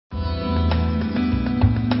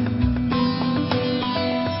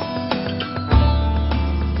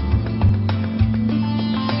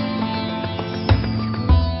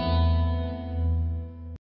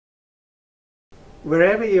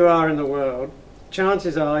Wherever you are in the world,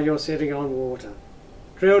 chances are you're sitting on water.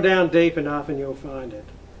 Drill down deep enough and you'll find it.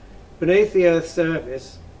 Beneath the Earth's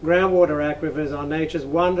surface, groundwater aquifers are nature's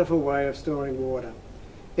wonderful way of storing water.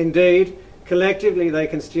 Indeed, collectively they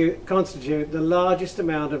constitute the largest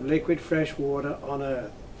amount of liquid fresh water on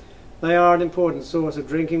Earth. They are an important source of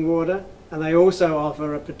drinking water, and they also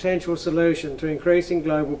offer a potential solution to increasing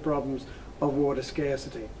global problems of water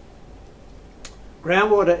scarcity.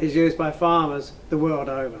 Groundwater is used by farmers the world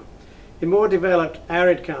over. In more developed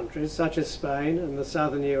arid countries such as Spain and the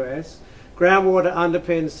southern US, groundwater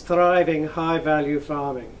underpins thriving high-value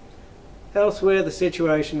farming. Elsewhere the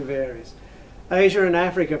situation varies. Asia and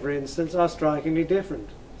Africa, for instance, are strikingly different.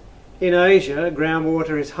 In Asia,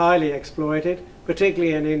 groundwater is highly exploited,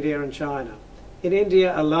 particularly in India and China. In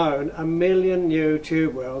India alone, 1 million new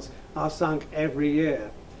tube wells are sunk every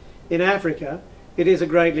year. In Africa, it is a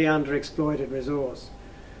greatly underexploited resource.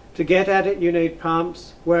 To get at it, you need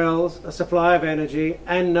pumps, wells, a supply of energy,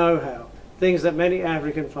 and know-how, things that many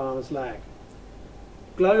African farmers lack.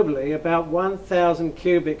 Globally, about 1,000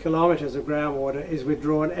 cubic kilometres of groundwater is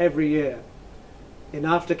withdrawn every year,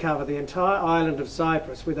 enough to cover the entire island of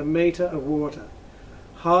Cyprus with a metre of water.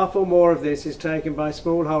 Half or more of this is taken by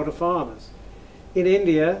smallholder farmers. In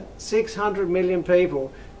India, 600 million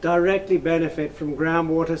people directly benefit from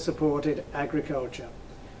groundwater-supported agriculture.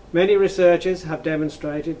 Many researchers have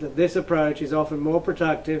demonstrated that this approach is often more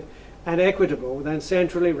productive and equitable than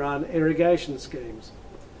centrally run irrigation schemes.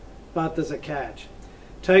 But there's a catch.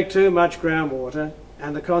 Take too much groundwater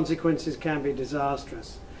and the consequences can be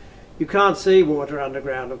disastrous. You can't see water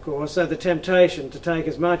underground, of course, so the temptation to take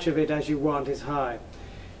as much of it as you want is high.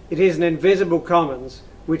 It is an invisible commons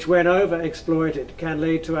which, when overexploited, can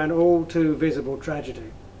lead to an all too visible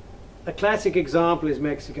tragedy. A classic example is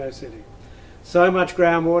Mexico City. So much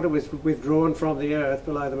groundwater was withdrawn from the earth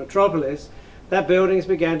below the metropolis that buildings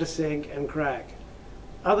began to sink and crack.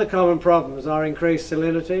 Other common problems are increased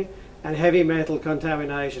salinity and heavy metal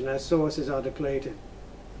contamination as sources are depleted.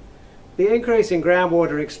 The increase in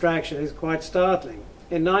groundwater extraction is quite startling.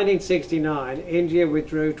 In 1969, India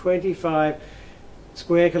withdrew 25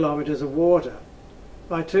 square kilometres of water.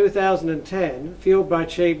 By 2010, fueled by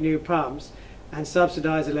cheap new pumps and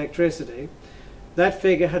subsidised electricity, that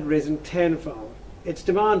figure had risen tenfold. It's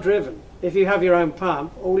demand driven. If you have your own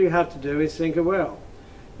pump, all you have to do is sink a well.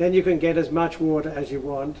 Then you can get as much water as you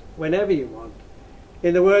want, whenever you want.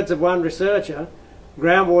 In the words of one researcher,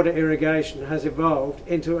 groundwater irrigation has evolved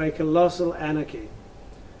into a colossal anarchy.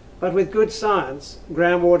 But with good science,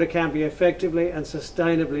 groundwater can be effectively and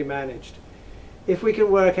sustainably managed. If we can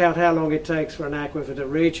work out how long it takes for an aquifer to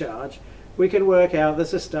recharge, we can work out the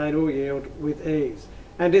sustainable yield with ease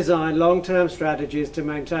and design long-term strategies to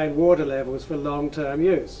maintain water levels for long-term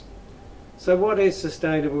use. So what is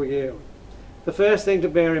sustainable yield? The first thing to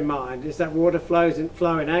bear in mind is that water flow in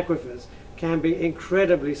aquifers can be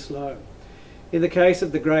incredibly slow. In the case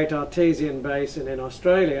of the Great Artesian Basin in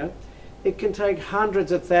Australia, it can take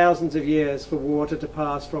hundreds of thousands of years for water to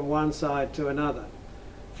pass from one side to another.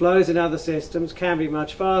 Flows in other systems can be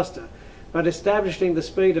much faster, but establishing the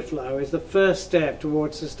speed of flow is the first step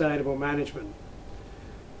towards sustainable management.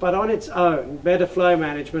 But on its own, better flow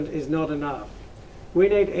management is not enough. We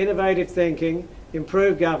need innovative thinking,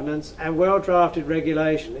 improved governance and well-drafted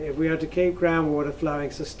regulation if we are to keep groundwater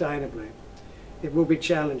flowing sustainably. It will be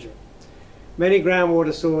challenging. Many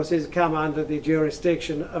groundwater sources come under the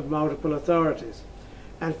jurisdiction of multiple authorities,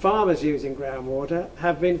 and farmers using groundwater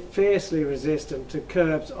have been fiercely resistant to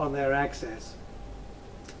curbs on their access.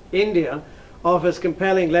 India offers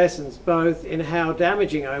compelling lessons both in how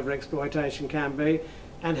damaging overexploitation can be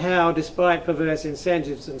and how, despite perverse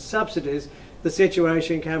incentives and subsidies, the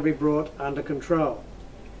situation can be brought under control.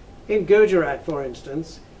 In Gujarat, for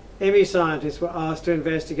instance, IWMI scientists were asked to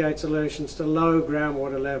investigate solutions to low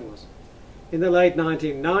groundwater levels. In the late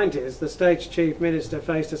 1990s, the state's chief minister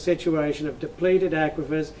faced a situation of depleted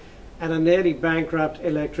aquifers and a nearly bankrupt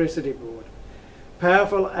electricity board.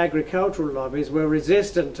 Powerful agricultural lobbies were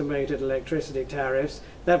resistant to metered electricity tariffs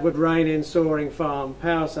that would rein in soaring farm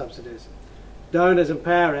power subsidies. Donors and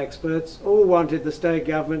power experts all wanted the state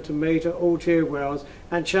government to meter all tube wells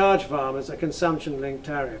and charge farmers a consumption-linked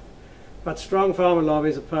tariff. But strong farmer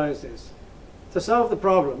lobbies opposed this. To solve the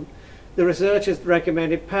problem, the researchers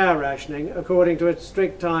recommended power rationing according to a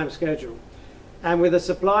strict time schedule, and with a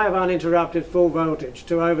supply of uninterrupted full voltage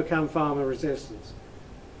to overcome farmer resistance.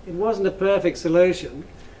 It wasn't a perfect solution,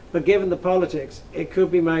 but given the politics, it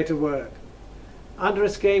could be made to work. Under a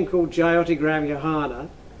scheme called Jyoti Gram Yohana,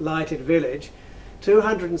 Lighted Village,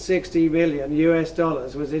 $260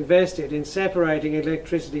 million was invested in separating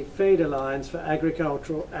electricity feeder lines for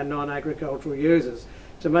agricultural and non-agricultural users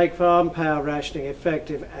to make farm power rationing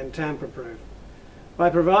effective and tamper-proof.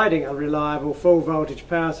 By providing a reliable full-voltage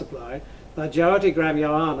power supply, the Jyoti Gram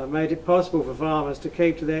Yojana made it possible for farmers to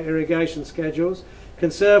keep to their irrigation schedules,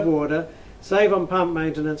 conserve water, save on pump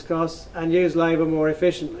maintenance costs and use labour more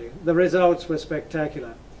efficiently. The results were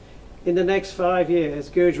spectacular. In the next 5 years,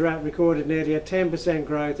 Gujarat recorded nearly a 10%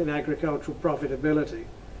 growth in agricultural profitability,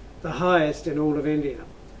 the highest in all of India.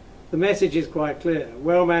 The message is quite clear.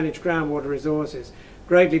 Well-managed groundwater resources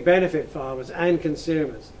greatly benefit farmers and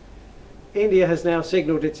consumers. India has now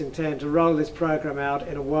signalled its intent to roll this program out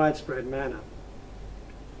in a widespread manner.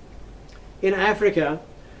 In Africa,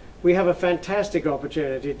 we have a fantastic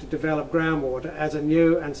opportunity to develop groundwater as a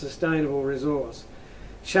new and sustainable resource.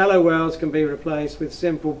 Shallow wells can be replaced with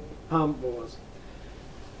simple pump bores.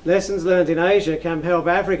 Lessons learned in Asia can help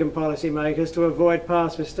African policymakers to avoid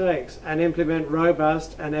past mistakes and implement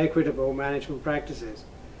robust and equitable management practices.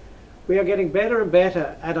 We are getting better and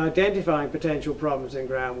better at identifying potential problems in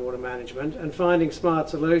groundwater management and finding smart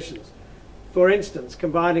solutions. For instance,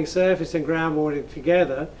 combining surface and groundwater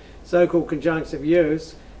together, so-called conjunctive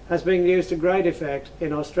use, has been used to great effect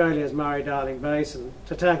in Australia's Murray-Darling Basin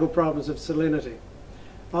to tackle problems of salinity.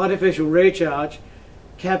 Artificial recharge,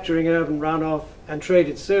 capturing urban runoff and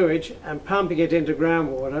treated sewage and pumping it into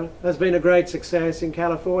groundwater has been a great success in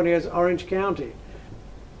California's Orange County.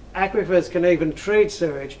 Aquifers can even treat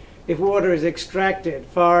sewage if water is extracted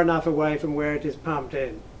far enough away from where it is pumped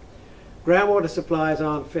in. Groundwater supplies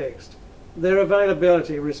aren't fixed. Their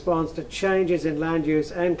availability responds to changes in land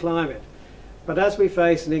use and climate, but as we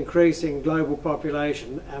face an increasing global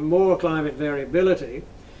population and more climate variability,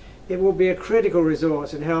 it will be a critical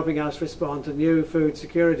resource in helping us respond to new food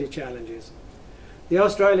security challenges. The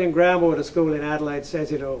Australian Groundwater School in Adelaide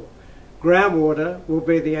says it all. Groundwater will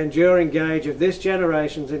be the enduring gauge of this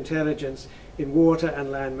generation's intelligence in water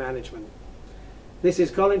and land management. This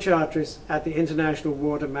is Colin at the International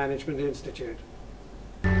Water Management Institute.